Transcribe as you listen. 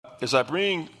as I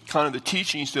bring kind of the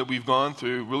teachings that we've gone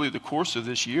through, really the course of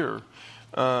this year,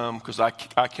 because I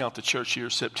count the church year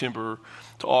September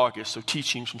to August, so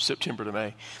teachings from September to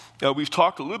May. We've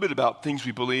talked a little bit about things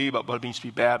we believe, about what it means to be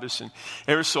Baptist, and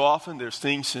every so often there's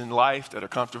things in life that are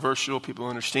controversial, people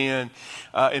understand.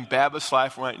 In Baptist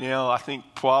life right now, I think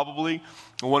probably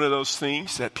one of those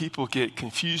things that people get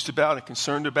confused about and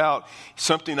concerned about,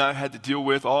 something I had to deal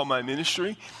with all my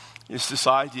ministry, is this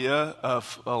idea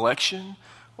of election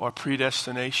or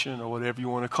predestination or whatever you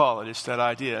want to call it. It's that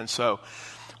idea. And so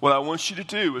what I want you to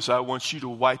do is I want you to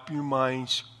wipe your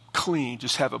minds clean,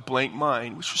 just have a blank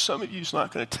mind, which for some of you is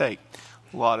not going to take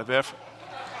a lot of effort.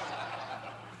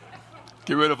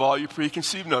 Get rid of all your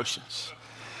preconceived notions.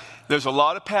 There's a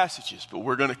lot of passages, but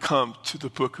we're going to come to the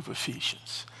book of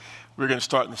Ephesians. We're going to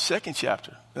start in the second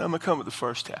chapter, and I'm going to come to the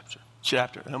first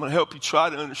chapter, and I'm going to help you try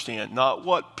to understand not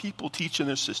what people teach in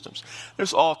their systems.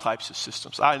 There's all types of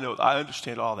systems. I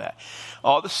understand all that.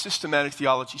 All the systematic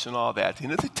theologies and all that. At the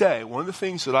end of the day, one of the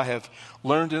things that I have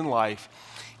learned in life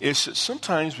is that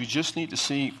sometimes we just need to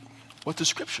see what the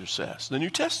Scripture says, the New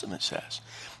Testament says.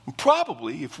 And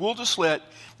probably, if we'll just let,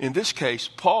 in this case,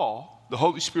 Paul, the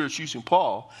Holy Spirit's using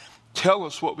Paul, tell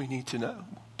us what we need to know,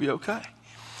 we'll be okay.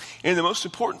 And the most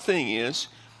important thing is,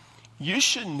 you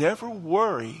should never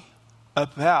worry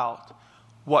about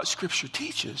what Scripture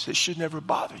teaches. It should never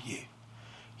bother you.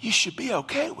 You should be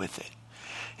okay with it.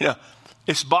 You know,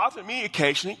 it's bothered me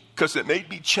occasionally because it made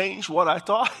me change what I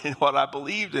thought and what I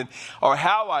believed in, or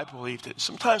how I believed it.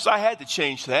 Sometimes I had to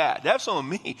change that. That's on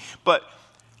me. But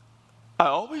I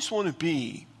always want to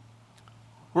be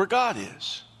where God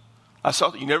is. I saw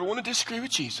that you never want to disagree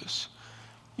with Jesus.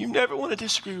 You never want to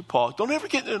disagree with Paul. Don't ever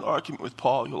get in an argument with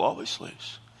Paul. You'll always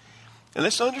lose. And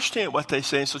let's understand what they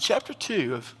say. So chapter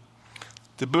 2 of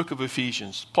the book of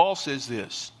Ephesians, Paul says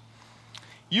this: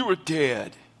 you were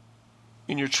dead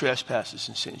in your trespasses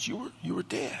and sins. You were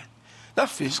dead. Not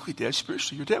physically dead,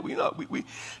 spiritually you're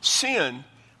dead. Sin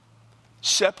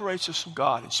separates us from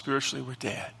God, and spiritually we're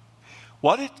dead.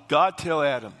 What did God tell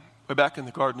Adam way back in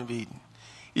the Garden of Eden?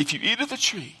 If you eat of the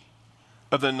tree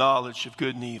of the knowledge of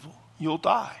good and evil, you'll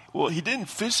die. Well, he didn't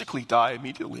physically die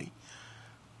immediately,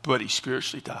 but he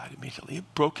spiritually died immediately.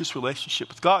 It broke his relationship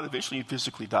with God. Eventually he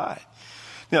physically died.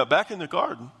 Now, back in the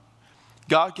garden,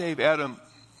 God gave Adam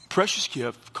precious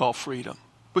gift called freedom,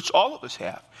 which all of us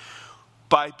have.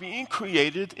 By being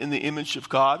created in the image of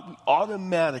God, we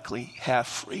automatically have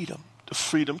freedom, the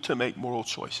freedom to make moral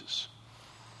choices.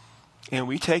 And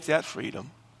we take that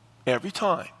freedom every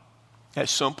time. At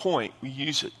some point, we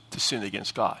use it to sin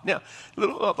against God. Now,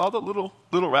 all the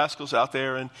little rascals out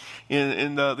there in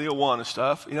the Awana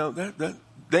stuff, you know,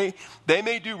 they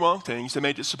may do wrong things. They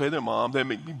may disobey their mom. They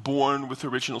may be born with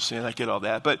original sin. I get all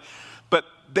that, but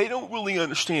they don't really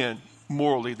understand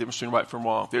morally the difference between right from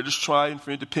wrong. They're just trying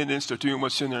for independence. They're doing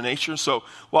what's in their nature. So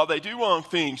while they do wrong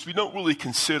things, we don't really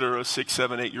consider a 6,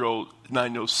 7, 8-year-old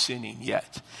 9-year-old sinning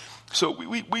yet. So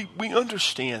we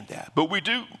understand that, but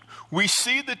we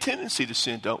see the tendency to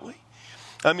sin, don't we?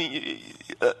 I mean,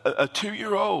 a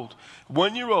 2-year-old,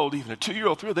 1-year-old, even a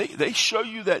 2-year-old, 3-year-old, they show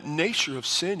you that nature of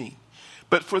sinning.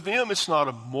 But for them, it's not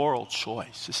a moral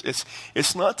choice.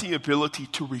 It's not the ability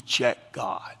to reject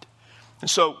God. And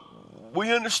so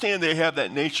we understand they have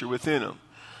that nature within them.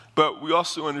 But we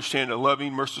also understand a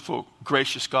loving, merciful,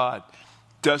 gracious God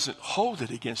doesn't hold it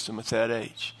against them at that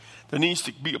age. There needs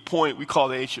to be a point we call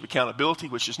the age of accountability,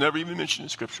 which is never even mentioned in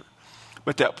Scripture.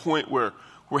 But that point where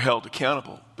we're held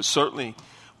accountable. But certainly,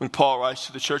 when Paul writes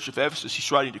to the church of Ephesus,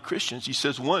 he's writing to Christians. He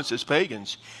says, one, it says,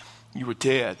 pagans, you were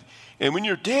dead. And when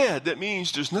you're dead, that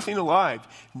means there's nothing alive.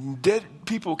 Dead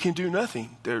people can do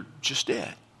nothing. They're just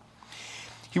dead.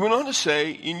 He went on to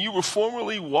say, and you were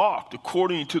formerly walked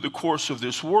according to the course of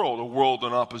this world, a world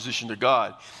in opposition to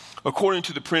God, according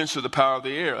to the prince of the power of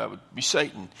the air, that would be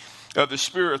Satan, of the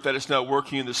spirit that is now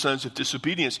working in the sons of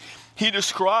disobedience. He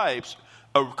describes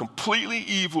a completely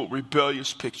evil,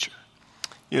 rebellious picture.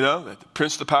 You know, the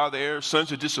prince of the power of the air,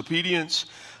 sons of disobedience,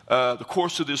 the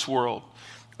course of this world.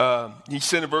 He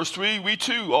said in verse 3, we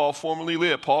too all formerly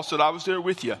lived. Paul said, I was there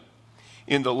with you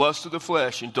in the lust of the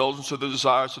flesh, indulgence of the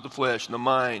desires of the flesh and the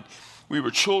mind. We were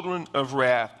children of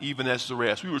wrath, even as the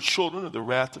rest. We were children of the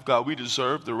wrath of God. We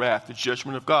deserved the wrath, the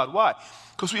judgment of God. Why?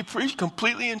 Because we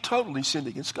completely and totally sinned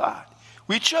against God.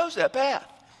 We chose that path.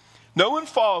 No one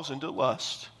falls into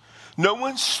lust. No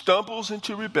one stumbles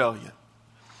into rebellion.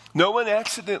 No one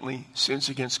accidentally sins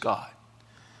against God.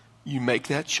 You make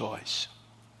that choice.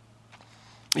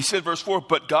 He said, verse 4,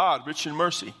 but God, rich in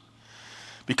mercy,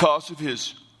 because of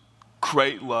his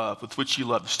great love with which he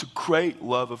loved us, the great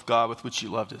love of God with which he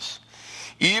loved us,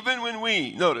 Even when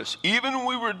we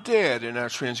were dead in our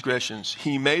transgressions,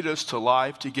 he made us to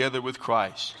life together with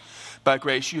Christ. By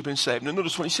grace you have been saved. Now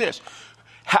notice what he says.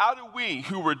 How do we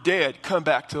who were dead come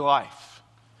back to life?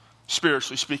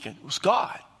 Spiritually speaking, it was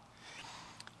God.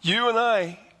 You and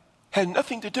I had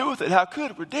nothing to do with it. How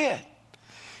could? We're dead.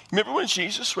 Remember when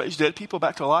Jesus raised dead people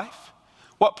back to life?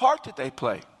 What part did they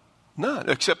play? None,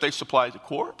 except they supplied the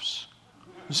corpse.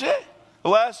 That's it.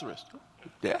 Lazarus,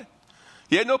 dead.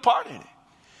 He had no part in it.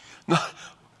 No,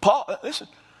 Paul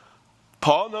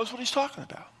knows what he's talking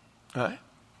about. Right?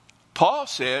 Paul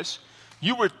says,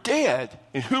 you were dead,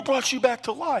 and who brought you back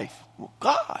to life? Well,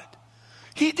 God.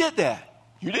 He did that.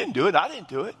 You didn't do it. I didn't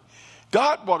do it.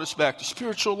 God brought us back to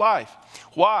spiritual life.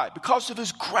 Why? Because of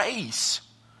his grace.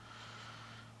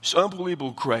 It's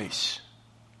unbelievable grace.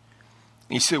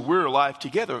 And he said, we're alive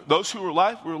together. Those who are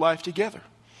alive, we're alive together.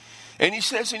 And he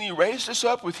says, and he raised us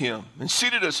up with him and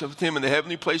seated us with him in the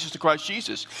heavenly places to Christ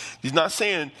Jesus. He's not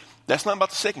saying, that's not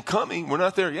about the second coming. We're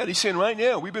not there yet. He's saying right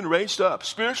now, we've been raised up,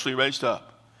 spiritually raised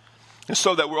up. And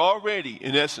so that we're already,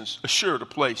 in essence, assured a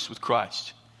place with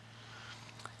Christ.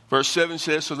 Verse 7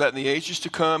 says, so that in the ages to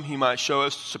come, he might show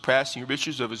us the surpassing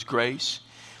riches of his grace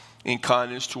and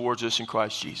kindness towards us in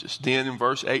Christ Jesus. Then in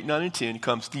verse 8, 9, and 10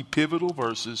 comes the pivotal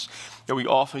verses that we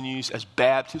often use as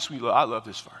Baptists. I love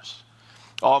this verse.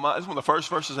 It's one of the first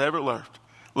verses I ever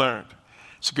learned.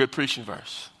 It's a good preaching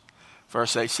verse.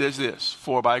 Verse 8 says this,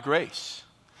 for by grace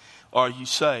are you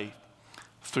saved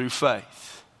through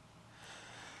faith.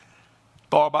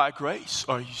 For by grace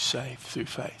are you saved through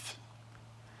faith.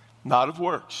 Not of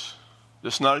works.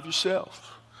 It's not of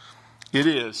yourself. It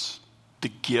is the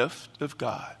gift of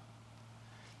God.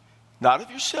 Not of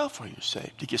yourself are you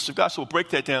saved. The gift of God. So we'll break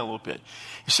that down a little bit.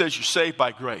 It says you're saved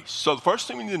by grace. So the first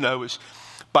thing we need to know is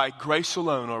by grace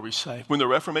alone are we saved. When the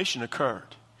Reformation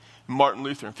occurred, Martin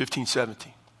Luther in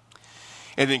 1517,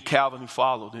 and then Calvin who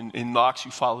followed, and Knox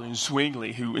who followed, and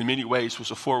Zwingli, who in many ways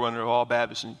was a forerunner of all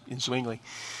Baptists in Zwingli,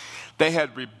 they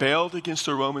had rebelled against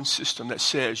the Roman system that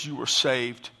says you were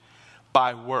saved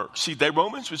by works. See, the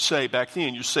Romans would say back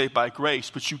then, you're saved by grace,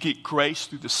 but you get grace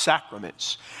through the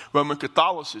sacraments. Roman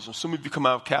Catholicism, some of you come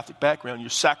out of a Catholic background, you're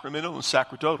sacramental and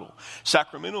sacerdotal.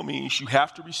 Sacramental means you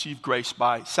have to receive grace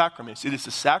by sacraments. It is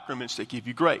the sacraments that give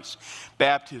you grace.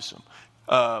 Baptism,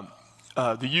 the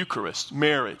Eucharist,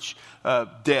 marriage,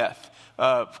 death,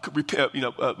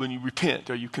 when you repent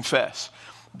or you confess.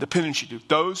 The penance you do.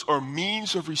 Those are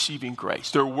means of receiving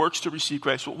grace. There are works to receive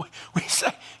grace. Well, we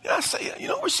say, you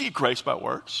don't receive grace by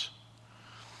works.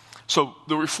 So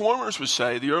the Reformers would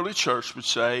say, the early church would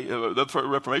say, the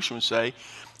Reformation would say,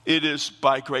 it is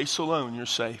by grace alone you're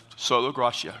saved. Sola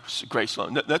gratia, grace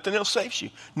alone. Nothing else saves you.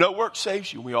 No work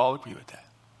saves you. We all agree with that.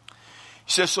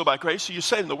 He says, so by grace are you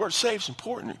saved. And the word saved is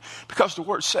important because the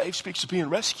word saved speaks of being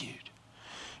rescued.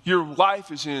 Your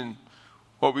life is in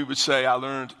what we would say, I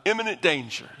learned, imminent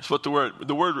danger. It's what the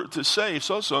word to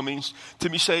save also means to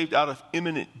be saved out of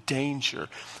imminent danger.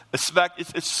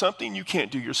 It's something you can't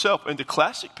do yourself. In the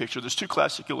classic picture, there's two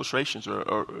classic illustrations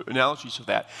or analogies of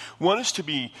that. One is to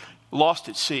be lost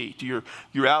at sea.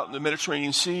 You're out in the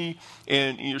Mediterranean Sea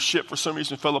and your ship for some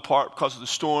reason fell apart because of the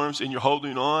storms and you're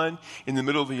holding on in the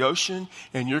middle of the ocean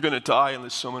and you're going to die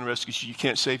unless someone rescues you. You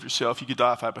can't save yourself. You could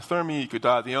die of hypothermia. You could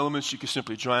die of the elements. You could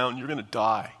simply drown. You're going to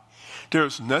die.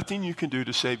 There's nothing you can do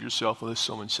to save yourself unless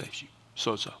someone saves you.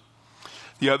 So.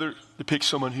 The other depicts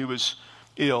someone who is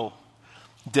ill,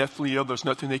 deathly ill. There's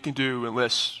nothing they can do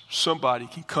unless somebody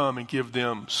can come and give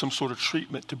them some sort of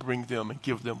treatment to bring them and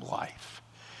give them life.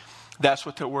 That's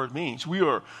what that word means. We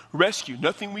are rescued.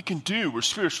 Nothing we can do. We're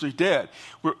spiritually dead.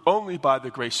 We're only by the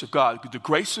grace of God. The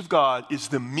grace of God is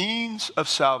the means of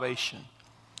salvation.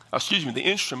 The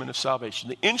instrument of salvation.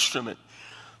 The instrument,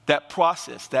 that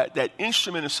process, that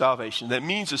instrument of salvation, that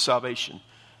means of salvation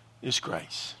is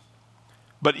grace.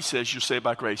 But he says you're saved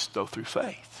by grace, though, through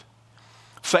faith.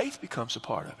 Faith becomes a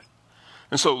part of it.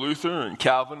 And so Luther and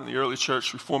Calvin and the early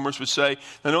church reformers would say,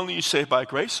 not only are you saved by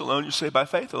grace alone, you're saved by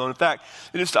faith alone. In fact,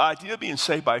 it is the idea of being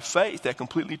saved by faith that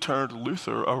completely turned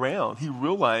Luther around. He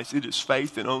realized it is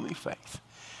faith and only faith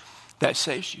that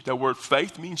saves you. That word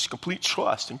faith means complete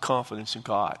trust and confidence in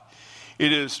God.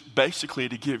 It is basically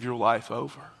to give your life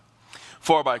over.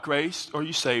 For by grace are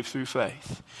you saved through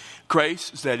faith.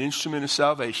 Grace is that instrument of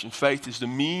salvation. Faith is the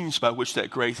means by which that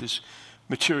grace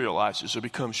materializes or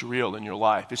becomes real in your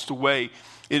life. It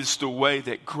is the way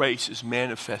that grace is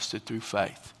manifested through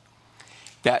faith.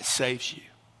 That saves you.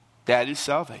 That is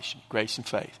salvation, grace and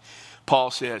faith.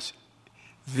 Paul says,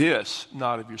 this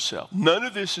not of yourself. None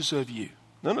of this is of you.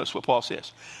 Notice what Paul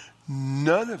says.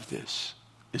 None of this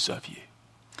is of you.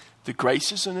 The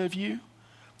grace isn't of you.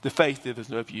 The faith that is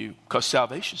not of you, because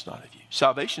salvation is not of you.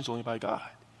 Salvation is only by God.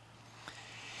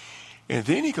 And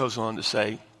then he goes on to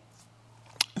say,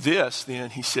 this, then,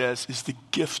 he says, is the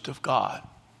gift of God.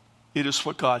 It is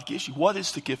what God gives you. What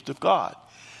is the gift of God?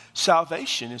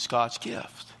 Salvation is God's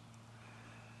gift.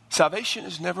 Salvation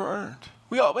is never earned.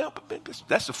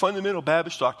 That's the fundamental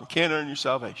Baptist doctrine. Can't earn your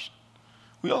salvation.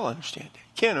 We all understand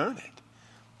that. Can't earn it.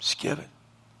 It's given.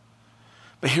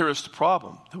 But here is the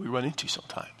problem that we run into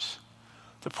sometimes.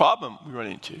 The problem we run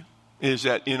into is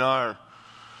that in our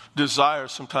desire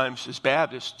sometimes as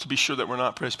Baptists to be sure that we're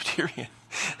not Presbyterian,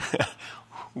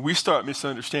 we start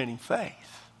misunderstanding faith.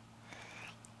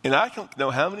 And I don't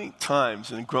know how many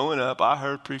times in growing up I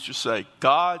heard preachers say,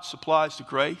 God supplies the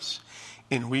grace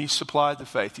and we supply the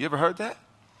faith. You ever heard that?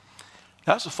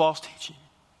 That's a false teaching.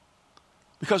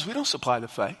 Because we don't supply the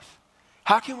faith.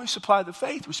 How can we supply the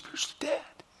faith? We're spiritually dead.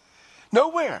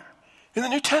 Nowhere in the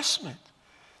New Testament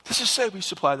does it say we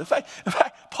supply the faith. In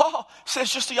fact, Paul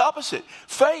says just the opposite.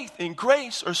 Faith and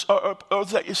grace or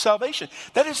salvation.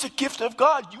 That is the gift of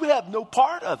God. You have no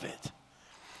part of it.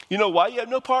 You know why you have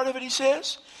no part of it, he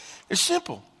says? It's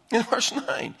simple. In verse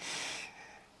 9,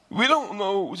 we don't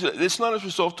know, it's not as a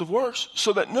result of works,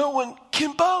 so that no one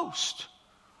can boast.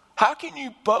 How can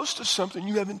you boast of something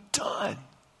you haven't done?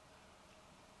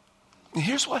 And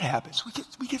here's what happens.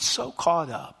 We get so caught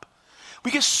up.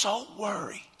 We get so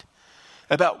worried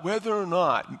about whether or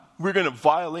not we're going to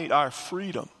violate our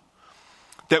freedom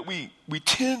that we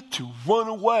tend to run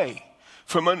away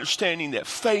from understanding that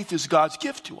faith is God's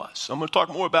gift to us. I'm going to talk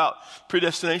more about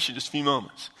predestination in just a few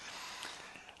moments.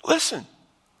 Listen,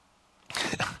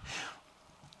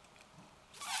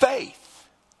 faith,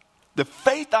 the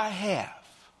faith I have,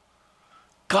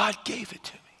 God gave it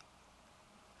to me.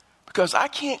 Because I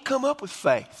can't come up with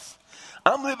faith.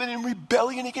 I'm living in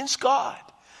rebellion against God.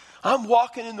 I'm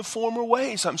walking in the former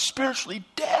ways. I'm spiritually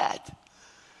dead.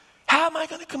 How am I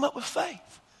going to come up with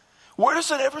faith? Where does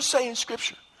it ever say in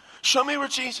Scripture? Show me where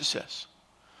Jesus says.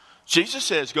 Jesus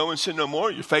says, go and sin no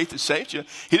more. Your faith has saved you.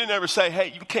 He didn't ever say,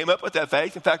 hey, you came up with that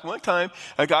faith. In fact, one time,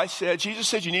 a guy said, Jesus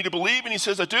said, you need to believe. And he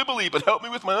says, I do believe, but help me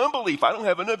with my unbelief. I don't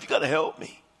have enough. You got to help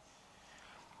me.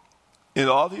 And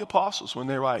all the apostles, when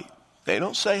they write, they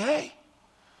don't say, hey,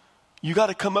 you got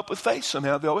to come up with faith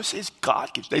somehow. They always say it's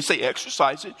God gives. They say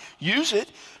exercise it, use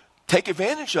it, take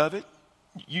advantage of it.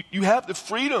 You have the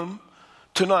freedom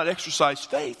to not exercise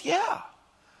faith. Yeah.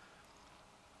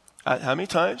 How many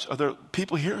times are there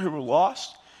people here who are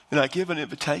lost and I give an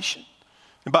invitation?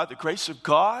 And by the grace of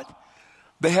God,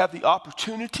 they have the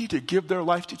opportunity to give their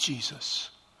life to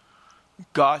Jesus.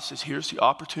 God says, here's the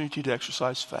opportunity to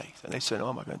exercise faith. And they say, no,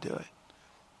 I'm not going to do it.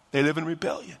 They live in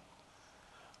rebellion.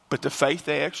 But the faith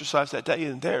they exercise that day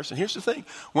isn't theirs. And here's the thing.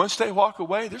 Once they walk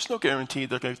away, there's no guarantee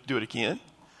they're going to do it again.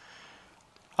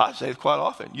 I say it quite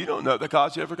often. You don't know that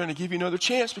God's ever going to give you another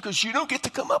chance because you don't get to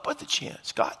come up with the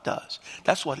chance. God does.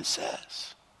 That's what it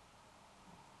says.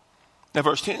 Now,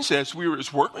 verse 10 says, we were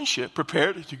his workmanship,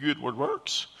 prepared to good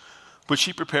works, which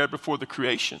he prepared before the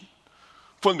creation.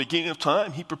 From the beginning of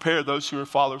time, he prepared those who are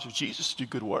followers of Jesus to do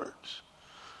good works.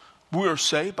 We are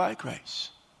saved by grace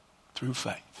through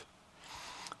faith.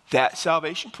 That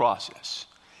salvation process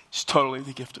is totally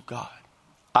the gift of God.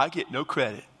 I get no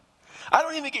credit. I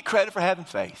don't even get credit for having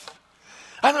faith.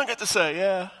 I don't get to say,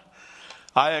 yeah,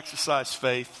 I exercised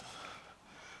faith,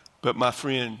 but my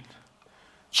friend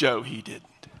Joe, he didn't.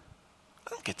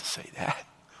 I don't get to say that.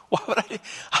 Why would I?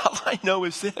 All I know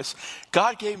is this.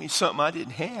 God gave me something I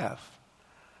didn't have.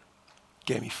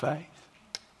 Gave me faith.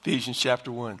 Ephesians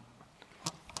chapter 1.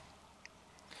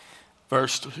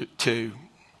 Verse 2.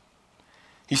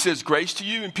 He says, grace to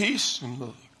you and peace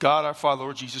from God our Father,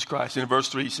 Lord Jesus Christ. And in verse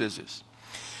 3 he says this.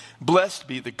 Blessed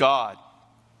be the God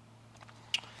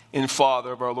and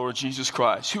Father of our Lord Jesus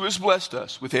Christ, who has blessed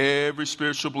us with every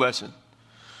spiritual blessing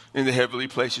in the heavenly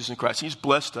places in Christ. He's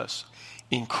blessed us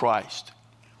in Christ.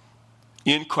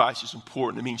 In Christ is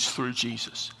important. It means through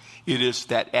Jesus. It is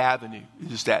that avenue.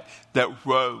 It is that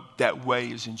road, that way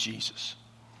is in Jesus.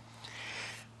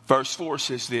 Verse 4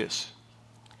 says this.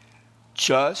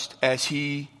 Just as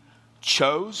he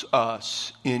chose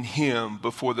us in him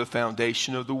before the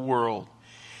foundation of the world,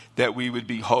 that we would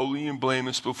be holy and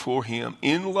blameless before him.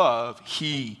 In love,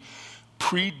 he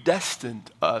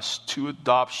predestined us to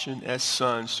adoption as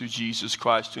sons through Jesus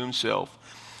Christ to himself,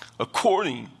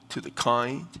 according to the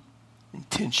kind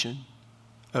intention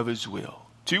of his will.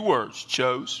 2 words,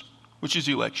 chose, which is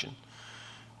election,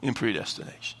 and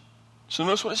predestination. So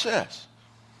notice what it says.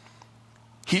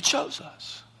 He chose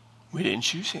us. We didn't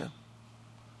choose him.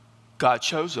 God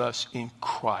chose us in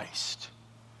Christ,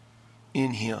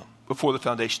 in him, before the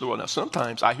foundation of the world. Now,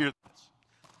 sometimes I hear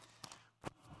this.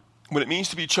 what it means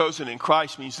to be chosen in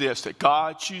Christ means this, that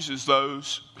God chooses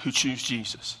those who choose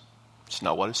Jesus. It's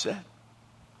not what it said.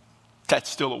 That's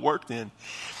still at work then.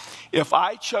 If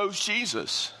I chose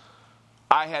Jesus,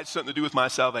 I had something to do with my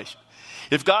salvation.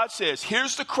 If God says,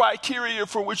 here's the criteria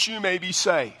for which you may be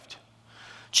saved,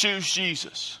 choose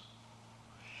Jesus,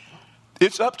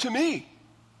 it's up to me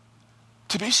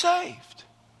to be saved.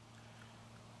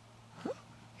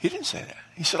 He didn't say that.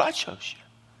 He said, I chose you.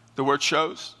 The word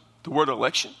chose, the word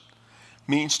election,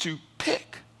 means to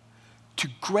pick, to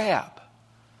grab,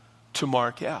 to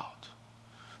mark out.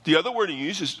 The other word he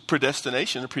uses,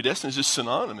 predestination. The predestination is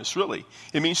synonymous, really.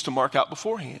 It means to mark out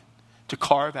beforehand, to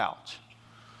carve out.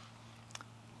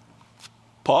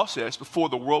 Paul says, before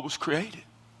the world was created,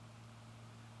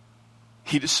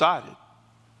 he decided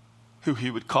who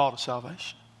he would call to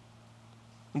salvation.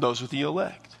 And those are the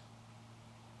elect,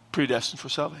 predestined for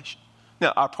salvation.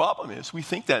 Now, our problem is we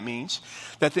think that means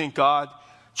that then God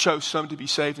chose some to be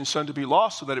saved and some to be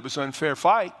lost so that it was an unfair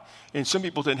fight and some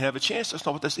people didn't have a chance. That's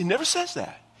not what that's. He never says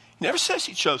that. He never says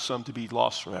he chose some to be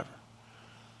lost forever.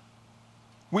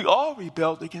 We all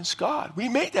rebelled against God. We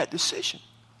made that decision.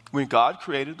 When God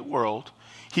created the world,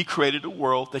 he created a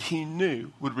world that he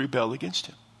knew would rebel against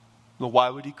him. Well, why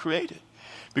would he create it?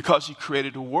 Because he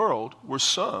created a world where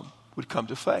some would come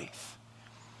to faith.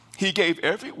 He gave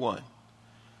everyone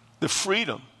the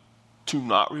freedom to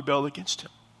not rebel against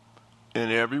him.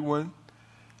 And everyone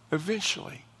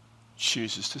eventually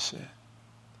chooses to sin.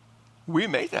 We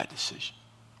made that decision.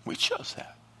 We chose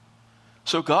that.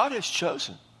 So God has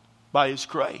chosen by his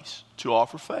grace to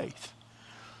offer faith.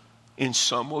 And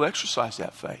some will exercise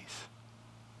that faith.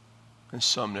 And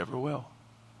some never will.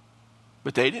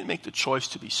 But they didn't make the choice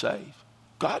to be saved.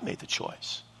 God made the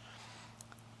choice.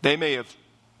 They may have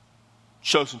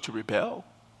chosen to rebel.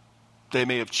 They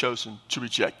may have chosen to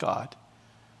reject God.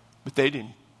 But they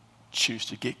didn't choose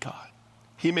to get God.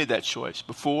 He made that choice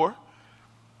before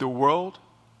the world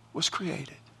was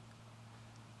created.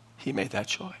 He made that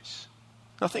choice.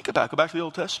 Now think about it. Go back to the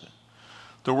Old Testament.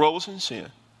 The world was in sin.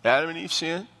 Adam and Eve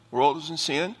sinned. The world was in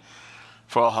sin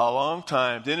for a long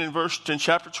time. Then in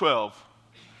chapter 12,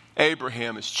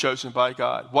 Abraham is chosen by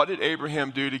God. What did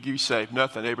Abraham do to be saved?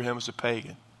 Nothing. Abraham was a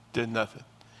pagan. Did nothing.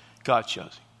 God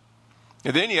chose him.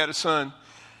 And then he had a son.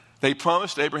 They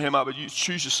promised Abraham, I would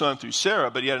choose your son through Sarah,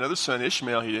 but he had another son,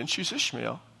 Ishmael. He didn't choose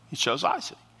Ishmael. He chose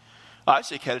Isaac.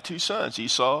 Isaac had two sons,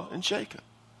 Esau and Jacob.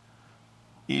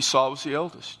 Esau was the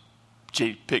eldest.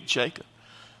 He picked Jacob.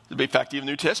 In fact, even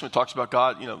the New Testament talks about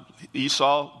God,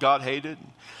 Esau, God hated.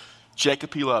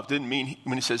 Jacob he loved. Didn't mean,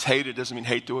 when he says hated, it doesn't mean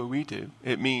hate the way we do.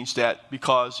 It means that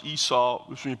because Esau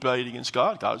was rebellion against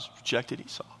God, God rejected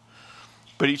Esau.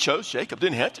 But he chose Jacob.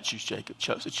 Didn't have to choose Jacob.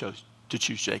 Chose to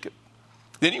choose Jacob.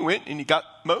 Then he went and he got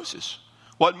Moses.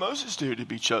 What did Moses do to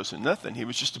be chosen? Nothing. He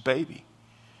was just a baby.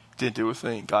 Didn't do a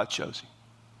thing. God chose him.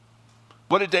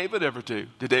 What did David ever do?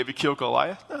 Did David kill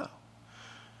Goliath? No.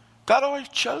 God always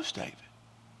chose David.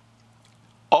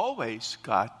 Always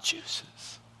God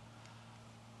chooses.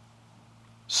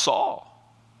 Saul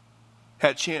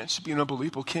had a chance to be an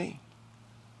unbelievable king.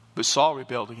 But Saul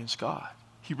rebelled against God.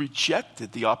 He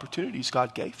rejected the opportunities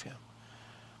God gave him.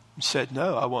 And said,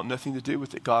 no, I want nothing to do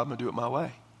with it. God, I'm going to do it my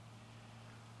way.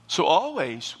 So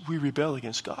always we rebel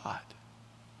against God.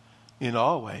 In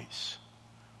all ways,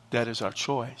 that is our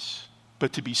choice.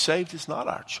 But to be saved is not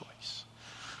our choice.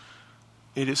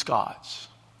 It is God's.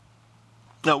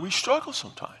 Now, we struggle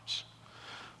sometimes,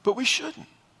 but we shouldn't.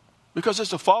 Because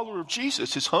as a follower of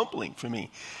Jesus, it's humbling for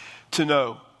me to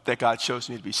know that God chose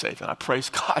me to be saved. And I praise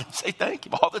God and say thank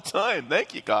you all the time.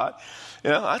 Thank you, God.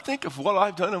 I think of what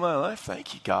I've done in my life.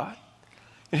 Thank you, God.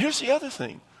 And here's the other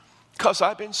thing. Because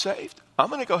I've been saved, I'm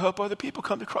going to go help other people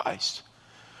come to Christ.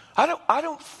 I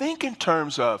don't think in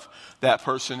terms of that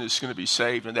person is going to be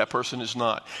saved and that person is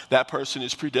not. That person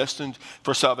is predestined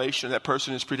for salvation. That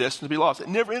person is predestined to be lost. It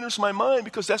never enters my mind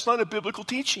because that's not a biblical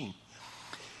teaching.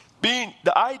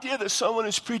 The idea that someone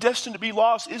is predestined to be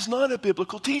lost is not a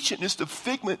biblical teaching. It's the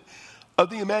figment of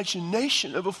the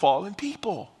imagination of a fallen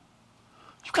people.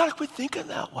 You've got to quit thinking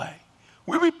that way.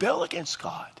 We rebel against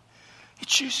God. He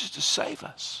chooses to save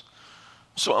us.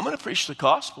 So I'm going to preach the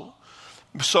gospel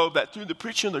so that through the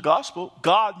preaching of the gospel,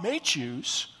 God may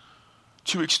choose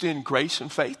to extend grace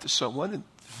and faith to someone, and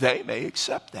they may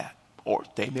accept that or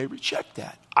they may reject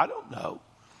that. I don't know.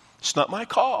 It's not my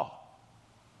call.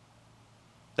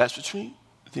 That's between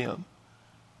them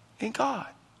and God.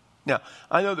 Now,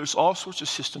 I know there's all sorts of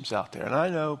systems out there, and I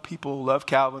know people love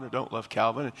Calvin or don't love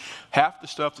Calvin, and half the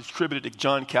stuff that's attributed to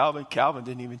John Calvin, Calvin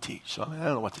didn't even teach. So I don't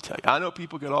know what to tell you. I know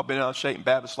people get all bent out of shape in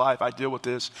Baptist life. I deal with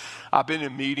this. I've been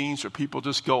in meetings where people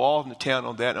just go all into town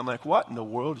on that, and I'm like, what in the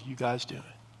world are you guys doing?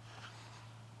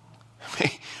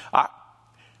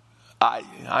 I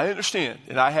understand,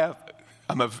 and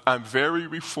I'm very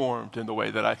reformed in the way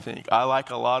that I think.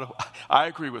 I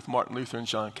agree with Martin Luther and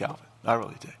John Calvin. I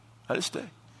really do. I just do.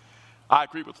 I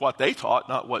agree with what they taught,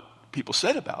 not what people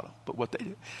said about them, but what they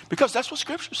did. Because that's what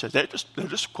Scripture says. They're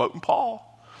just quoting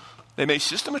Paul. They may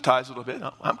systematize a little bit.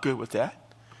 I'm good with that.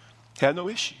 Have no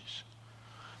issues.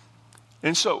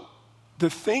 And so the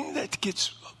thing that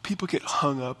people get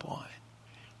hung up on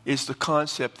is the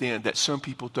concept then that some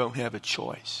people don't have a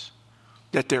choice,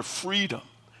 that their freedom,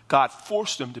 God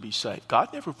forced them to be saved. God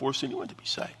never forced anyone to be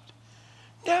saved.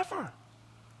 Never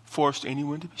forced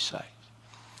anyone to be saved.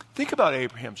 Think about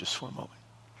Abraham just for a moment.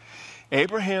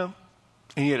 Abraham,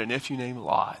 and he had a nephew named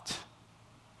Lot.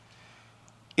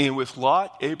 And with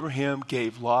Lot, Abraham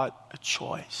gave Lot a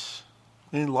choice.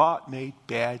 And Lot made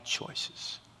bad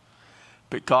choices.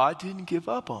 But God didn't give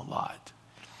up on Lot.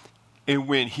 And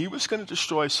when he was going to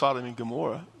destroy Sodom and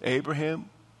Gomorrah, Abraham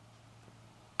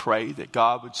prayed that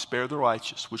God would spare the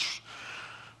righteous, which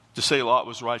to say Lot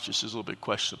was righteous is a little bit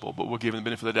questionable, but we'll give him the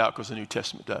benefit of the doubt because the New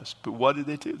Testament does. But what did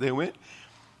they do? They went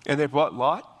and they brought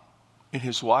Lot and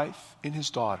his wife and his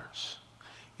daughters.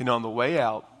 And on the way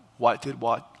out, what did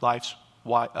Lot's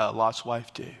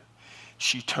wife do?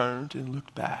 She turned and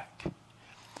looked back.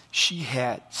 She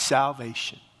had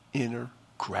salvation in her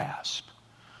grasp.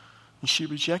 And she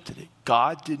rejected it.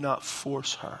 God did not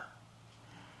force her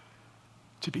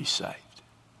to be saved.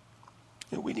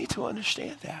 And we need to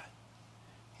understand that.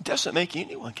 He doesn't make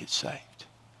anyone get saved.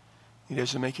 He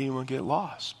doesn't make anyone get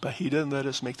lost. But he doesn't let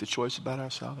us make the choice about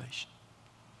our salvation.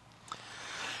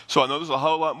 So I know there's a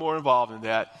whole lot more involved in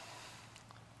that.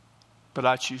 But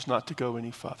I choose not to go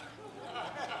any further.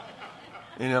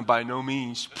 And I'm by no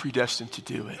means predestined to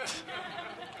do it.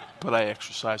 But I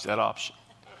exercise that option.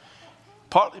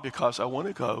 Partly because I want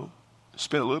to go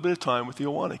spend a little bit of time with the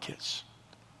Awana kids.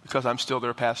 Because I'm still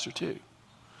their pastor too.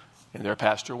 And their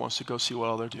pastor wants to go see what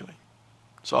all they're doing.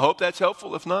 So I hope that's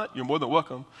helpful. If not, you're more than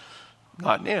welcome.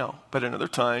 Not now, but another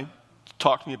time.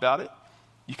 Talk to me about it.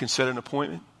 You can set an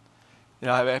appointment. And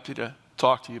I'm happy to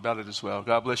talk to you about it as well.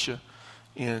 God bless you.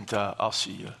 And I'll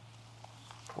see you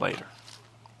later.